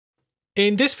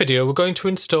In this video, we're going to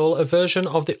install a version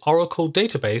of the Oracle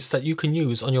database that you can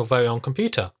use on your very own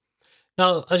computer.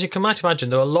 Now, as you might imagine,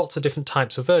 there are lots of different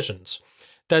types of versions.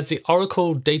 There's the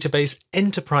Oracle Database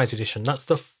Enterprise Edition. That's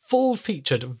the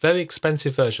full-featured, very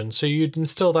expensive version, so you'd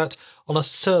install that on a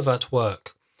server at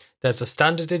work. There's the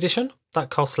Standard Edition, that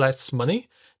costs less money.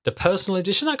 The Personal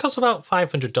Edition, that costs about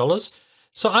 $500.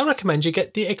 So I recommend you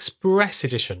get the Express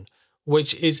Edition,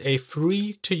 which is a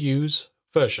free-to-use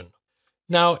version.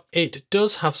 Now, it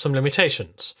does have some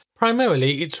limitations.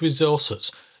 Primarily, its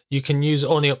resources. You can use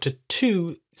only up to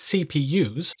 2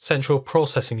 CPUs, central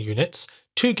processing units,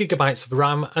 2 GB of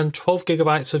RAM, and 12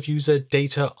 GB of user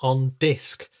data on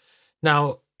disk.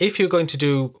 Now, if you're going to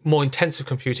do more intensive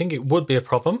computing, it would be a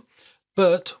problem,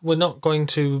 but we're not going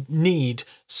to need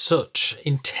such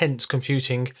intense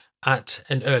computing at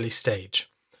an early stage.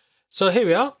 So here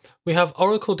we are. We have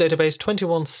Oracle Database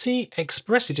 21C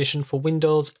Express Edition for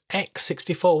Windows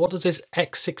x64. What does this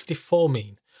x64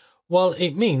 mean? Well,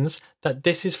 it means that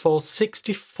this is for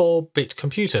 64-bit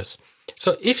computers.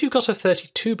 So if you've got a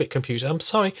 32-bit computer, I'm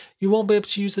sorry, you won't be able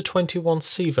to use the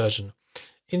 21C version.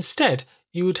 Instead,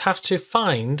 you would have to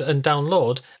find and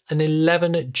download an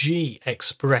 11G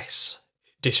Express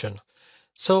Edition.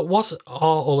 So what are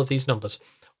all of these numbers?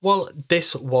 Well,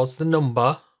 this was the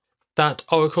number that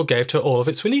Oracle gave to all of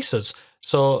its releases.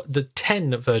 So the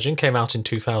 10 version came out in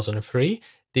 2003,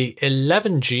 the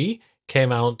 11G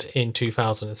came out in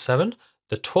 2007,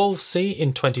 the 12C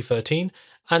in 2013,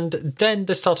 and then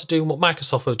they started doing what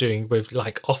Microsoft were doing with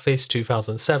like Office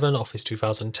 2007, Office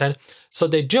 2010. So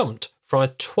they jumped from a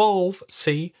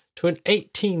 12C to an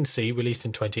 18C released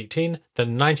in 2018, then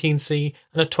a 19C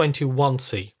and a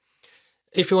 21C.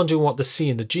 If you want to know what the C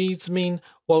and the G's mean,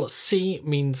 well, C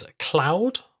means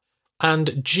cloud,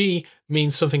 and G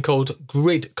means something called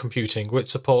grid computing, which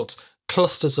supports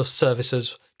clusters of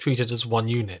services treated as one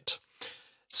unit.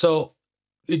 So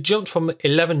it jumped from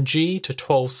 11G to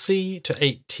 12C to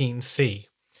 18C.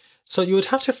 So you would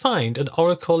have to find an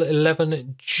Oracle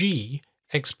 11G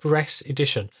Express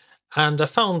Edition. And I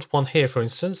found one here, for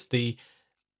instance, the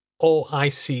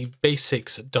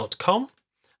oicbasics.com.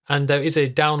 And there is a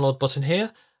download button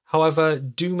here. However,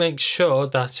 do make sure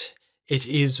that it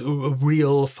is a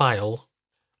real file,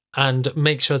 and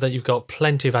make sure that you've got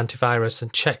plenty of antivirus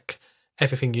and check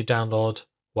everything you download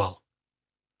well.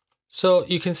 So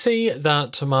you can see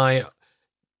that my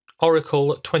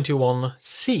Oracle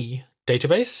 21C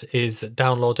database is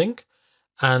downloading,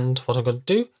 and what I'm going to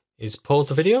do is pause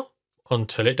the video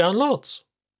until it downloads.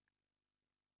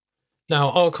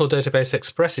 Now, Oracle Database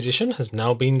Express Edition has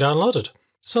now been downloaded.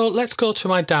 So let's go to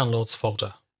my downloads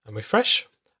folder and refresh.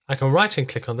 I can right and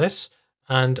click on this,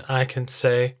 and I can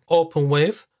say open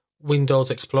with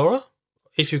Windows Explorer.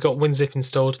 If you've got WinZip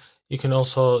installed, you can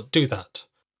also do that.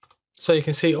 So you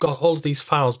can see I've got all of these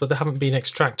files, but they haven't been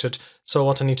extracted. So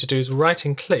what I need to do is right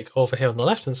and click over here on the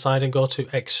left hand side and go to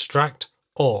extract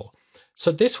all.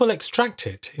 So this will extract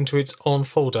it into its own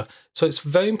folder. So it's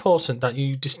very important that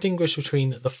you distinguish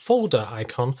between the folder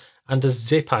icon and the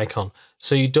zip icon.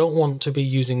 So you don't want to be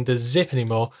using the zip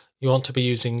anymore. You want to be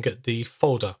using the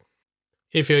folder.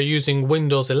 If you're using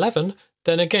Windows 11,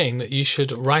 then again, you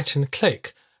should right and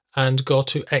click and go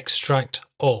to extract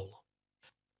all.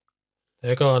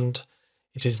 There you go, and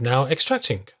it is now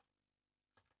extracting.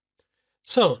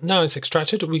 So now it's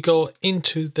extracted, we go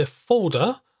into the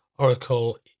folder,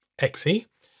 Oracle XE,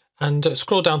 and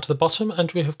scroll down to the bottom,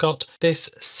 and we have got this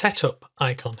setup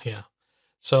icon here.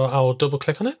 So I'll double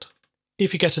click on it.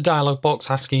 If you get a dialog box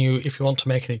asking you if you want to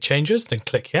make any changes, then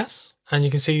click yes. And you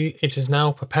can see it is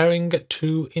now preparing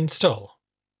to install.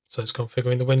 So it's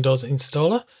configuring the Windows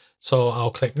installer. So I'll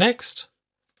click next.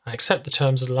 I accept the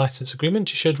terms of the license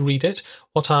agreement. You should read it.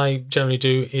 What I generally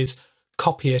do is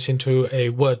copy it into a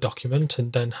Word document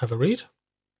and then have a read.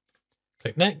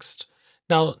 Click next.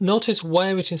 Now notice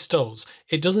where it installs.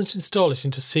 It doesn't install it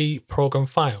into C program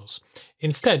files.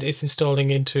 Instead, it's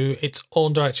installing into its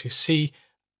own directory, C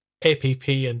app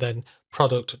and then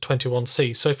product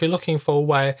 21C. So if you're looking for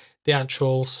where the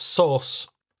actual source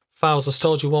files are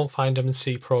stored, you won't find them in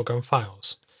C program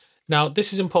files. Now,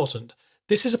 this is important.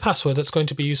 This is a password that's going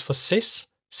to be used for sys,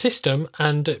 system,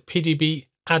 and PDB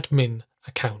admin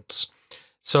accounts.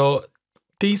 So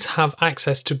these have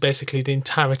access to basically the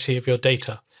entirety of your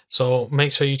data. So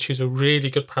make sure you choose a really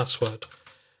good password.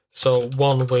 So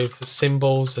one with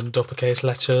symbols and uppercase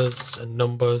letters and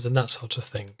numbers and that sort of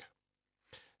thing.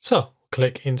 So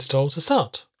click install to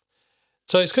start.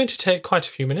 So it's going to take quite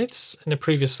a few minutes. In the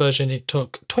previous version, it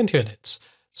took 20 minutes.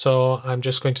 So I'm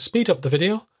just going to speed up the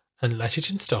video and let it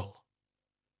install.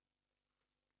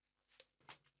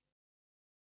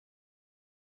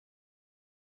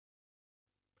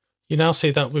 you now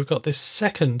see that we've got this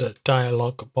second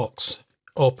dialog box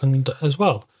opened as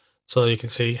well. So you can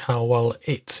see how well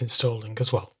it's installing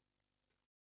as well.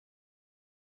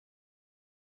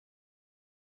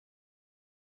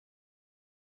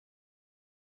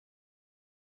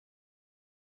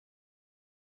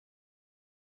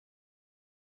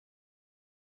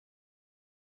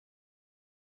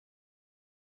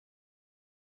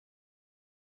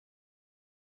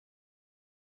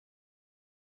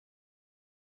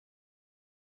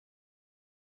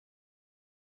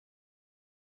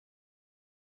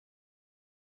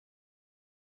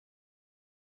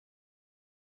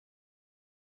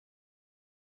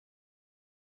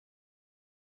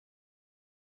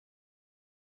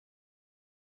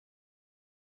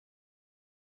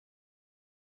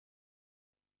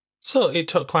 So it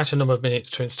took quite a number of minutes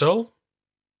to install.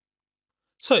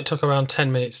 So it took around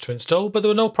 10 minutes to install, but there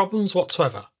were no problems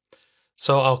whatsoever.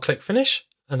 So I'll click finish,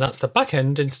 and that's the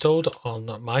backend installed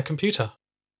on my computer.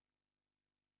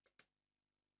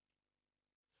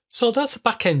 So that's the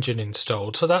back engine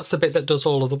installed, so that's the bit that does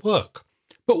all of the work.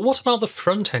 But what about the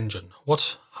front engine?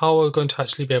 How are we going to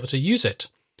actually be able to use it?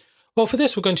 Well, for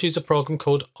this we're going to use a program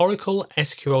called Oracle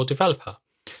SQL Developer.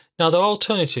 Now there are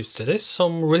alternatives to this,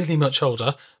 some really much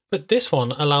older, but this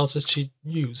one allows us to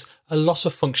use a lot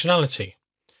of functionality.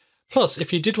 Plus,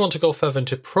 if you did want to go further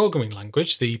into programming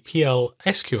language, the PL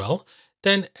SQL,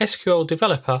 then SQL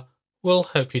Developer will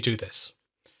help you do this.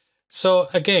 So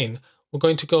again, we're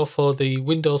going to go for the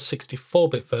Windows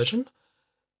 64-bit version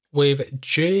with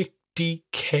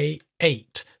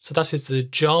JDK8. So that is the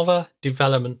Java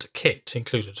Development Kit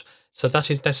included. So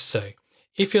that is necessary.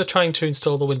 If you're trying to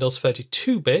install the Windows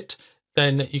 32-bit,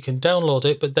 then you can download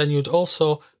it, but then you'd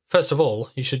also, first of all,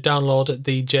 you should download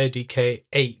the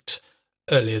JDK8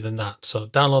 earlier than that. So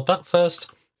download that first,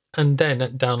 and then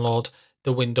download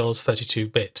the Windows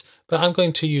 32-bit. But I'm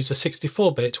going to use a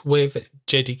 64-bit with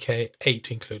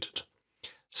JDK8 included.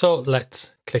 So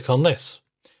let's click on this.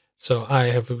 So I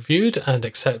have reviewed and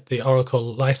accept the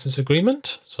Oracle license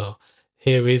agreement. So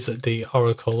here is the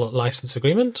Oracle license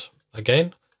agreement.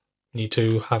 Again, need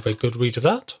to have a good read of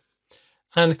that.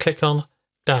 And click on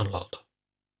download.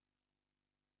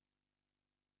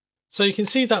 So you can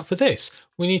see that for this,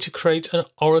 we need to create an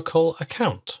Oracle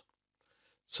account.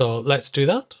 So let's do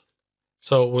that.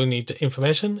 So we'll need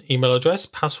information, email address,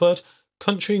 password,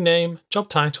 country name, job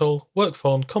title, work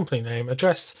phone, company name,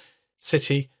 address,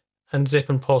 city, and zip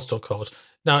and postal code.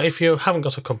 Now, if you haven't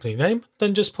got a company name,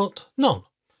 then just put none.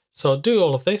 So do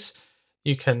all of this.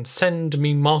 You can send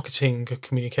me marketing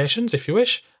communications if you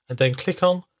wish, and then click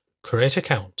on create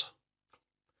account.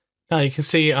 Now you can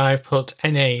see I've put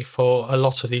NA for a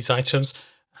lot of these items,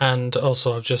 and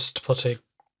also I've just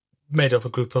made up a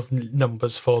group of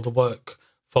numbers for the work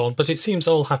phone, but it seems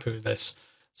all happy with this.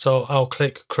 So I'll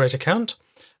click create account,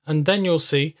 and then you'll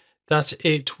see that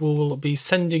it will be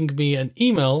sending me an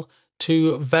email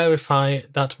to verify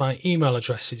that my email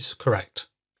address is correct.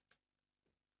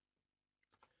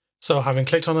 So having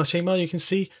clicked on that email, you can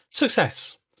see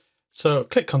success. So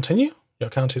click continue, your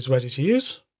account is ready to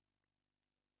use.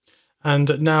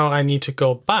 And now I need to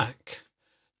go back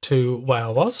to where I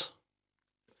was.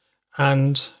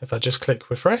 And if I just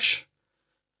click refresh,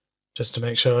 just to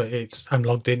make sure I'm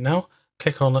logged in now,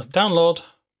 click on download.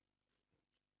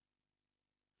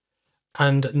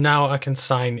 And now I can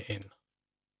sign in.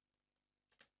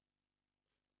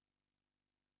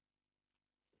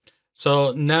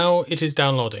 So now it is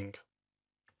downloading.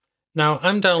 Now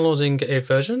I'm downloading a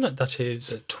version that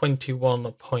is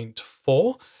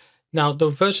 21.4. Now the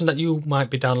version that you might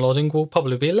be downloading will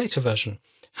probably be a later version.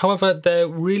 However, there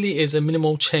really is a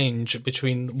minimal change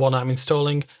between the one I'm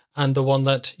installing and the one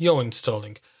that you're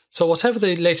installing. So whatever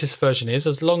the latest version is,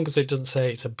 as long as it doesn't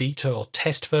say it's a beta or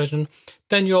test version,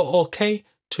 then you're okay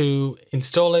to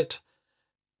install it,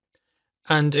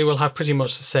 and it will have pretty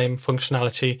much the same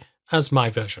functionality as my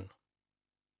version.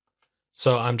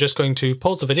 So I'm just going to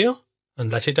pause the video and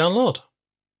let it download.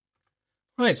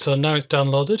 Right, so now it's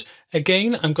downloaded.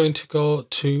 Again, I'm going to go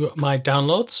to my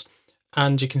downloads,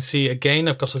 and you can see again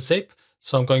I've got a zip,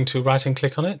 so I'm going to right and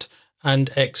click on it and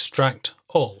extract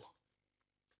all.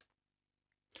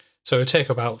 So it'll take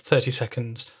about 30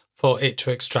 seconds for it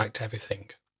to extract everything.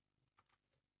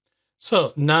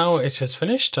 So now it has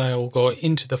finished. I will go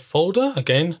into the folder.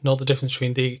 Again, know the difference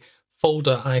between the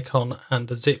folder icon and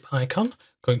the zip icon.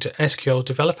 Going to SQL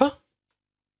Developer.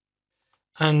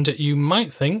 And you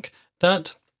might think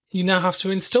that you now have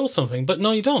to install something, but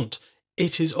no, you don't.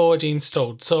 It is already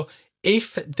installed. So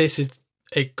if this is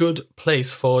a good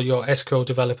place for your SQL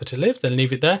developer to live, then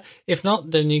leave it there. If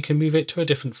not, then you can move it to a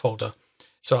different folder.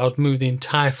 So I would move the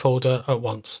entire folder at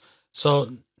once.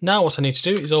 So now what I need to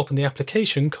do is open the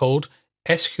application called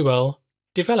SQL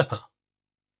Developer.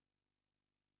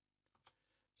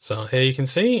 So here you can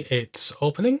see it's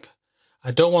opening.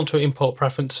 I don't want to import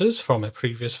preferences from a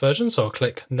previous version, so I'll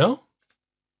click No.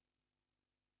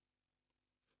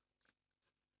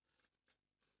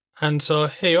 And so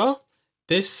here you are.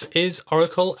 This is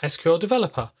Oracle SQL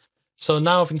Developer. So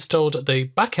now I've installed the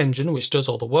back engine, which does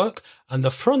all the work, and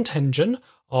the front engine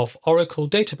of Oracle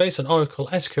Database and Oracle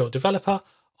SQL Developer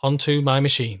onto my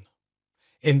machine.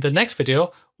 In the next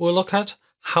video, we'll look at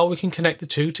how we can connect the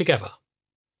two together.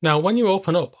 Now, when you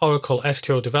open up Oracle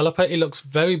SQL Developer, it looks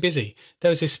very busy.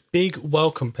 There is this big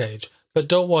welcome page, but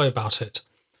don't worry about it.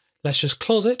 Let's just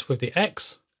close it with the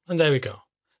X, and there we go.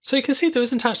 So you can see there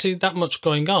isn't actually that much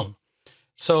going on.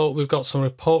 So we've got some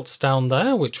reports down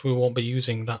there, which we won't be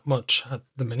using that much at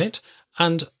the minute.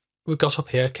 And we've got up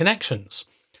here connections.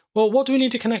 Well, what do we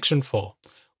need a connection for?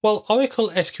 Well,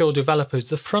 Oracle SQL Developer is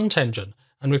the front engine,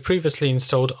 and we previously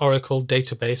installed Oracle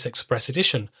Database Express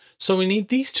Edition. So we need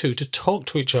these two to talk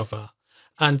to each other.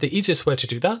 And the easiest way to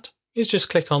do that is just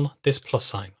click on this plus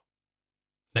sign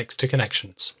next to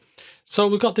connections. So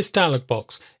we've got this dialog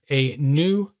box, a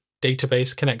new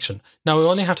database connection. Now we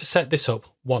only have to set this up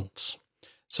once.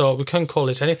 So we can call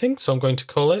it anything. So I'm going to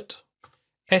call it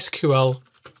SQL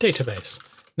Database.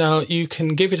 Now you can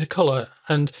give it a color,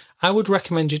 and I would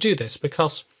recommend you do this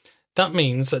because that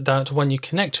means that when you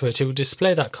connect to it, it will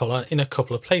display that color in a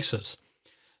couple of places.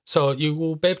 So you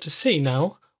will be able to see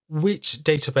now which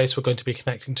database we're going to be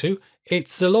connecting to.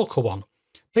 It's the local one.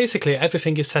 Basically,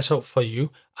 everything is set up for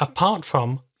you apart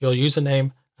from your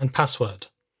username and password.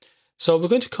 So we're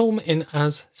going to come in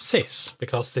as sys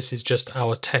because this is just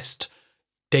our test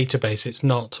database. It's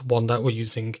not one that we're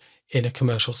using in a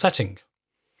commercial setting.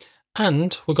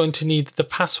 And we're going to need the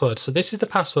password. So this is the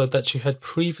password that you had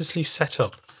previously set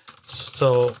up.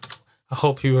 So I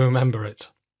hope you remember it.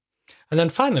 And then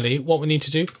finally, what we need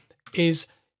to do is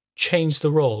change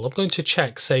the role. I'm going to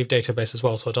check save database as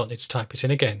well, so I don't need to type it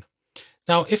in again.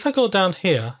 Now, if I go down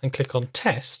here and click on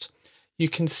test, you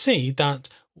can see that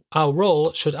our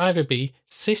role should either be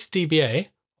sysdba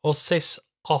or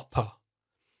sysopper.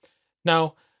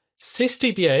 Now,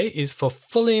 sysdba is for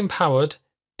fully empowered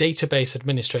database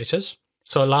administrators,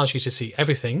 so it allows you to see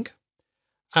everything.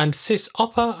 And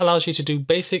sysopper allows you to do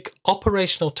basic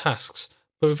operational tasks,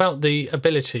 but without the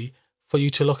ability for you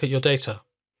to look at your data.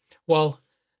 Well,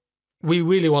 we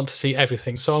really want to see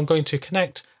everything, so I'm going to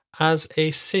connect as a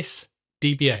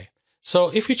sysdba. So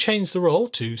if you change the role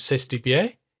to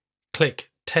sysdba,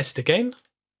 click test again,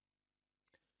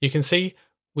 you can see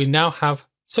we now have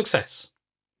success.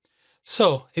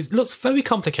 So it looks very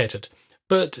complicated,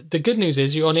 but the good news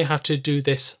is you only have to do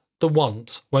this the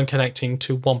once when connecting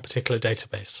to one particular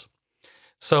database.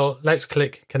 So let's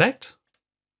click connect.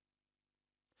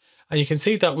 And you can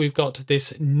see that we've got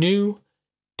this new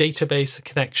database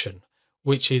connection,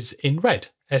 which is in red,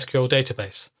 SQL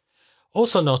database.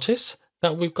 Also notice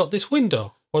that we've got this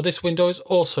window. Well, this window is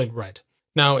also in red.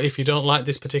 Now, if you don't like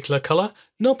this particular color,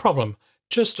 no problem.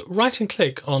 Just right and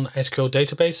click on SQL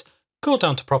database, go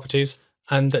down to properties,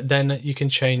 and then you can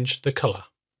change the color.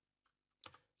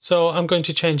 So I'm going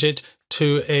to change it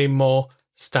to a more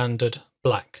standard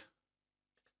black.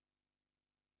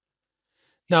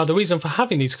 Now, the reason for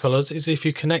having these colors is if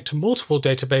you connect to multiple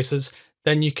databases,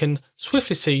 then you can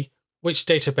swiftly see which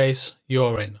database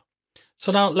you're in.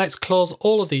 So now let's close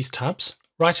all of these tabs,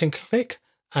 right and click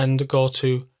and go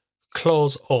to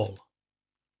close all.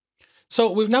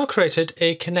 So we've now created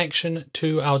a connection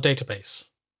to our database.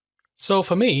 So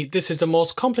for me, this is the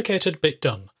most complicated bit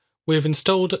done. We've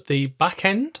installed the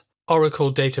backend,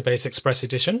 Oracle Database Express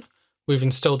Edition. We've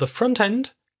installed the front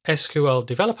end, SQL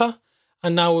Developer,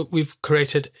 and now we've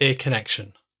created a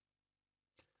connection.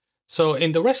 So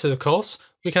in the rest of the course,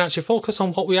 we can actually focus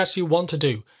on what we actually want to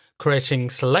do,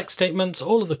 creating select statements,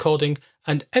 all of the coding,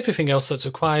 and everything else that's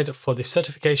required for this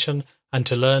certification and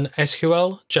to learn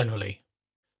SQL generally.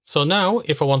 So now,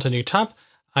 if I want a new tab,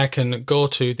 I can go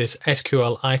to this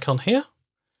SQL icon here,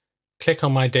 click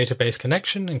on my database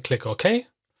connection and click OK,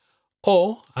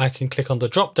 or I can click on the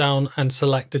drop down and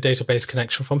select the database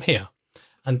connection from here.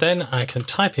 And then I can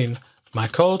type in my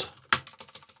code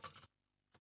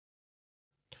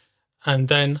and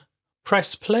then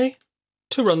press play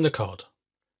to run the code.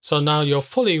 So now you're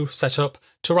fully set up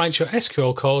to write your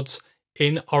SQL codes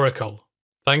in Oracle.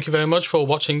 Thank you very much for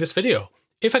watching this video.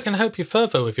 If I can help you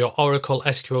further with your Oracle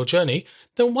SQL journey,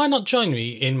 then why not join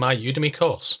me in my Udemy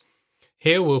course?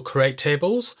 Here we'll create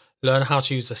tables, learn how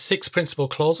to use the 6 principal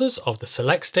clauses of the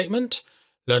select statement,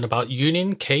 learn about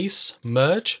union, case,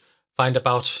 merge, find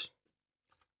about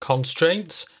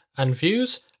constraints and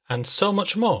views, and so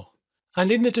much more.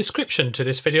 And in the description to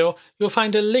this video, you'll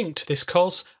find a link to this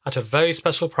course at a very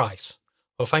special price.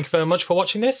 Well, thank you very much for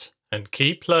watching this, and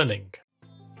keep learning.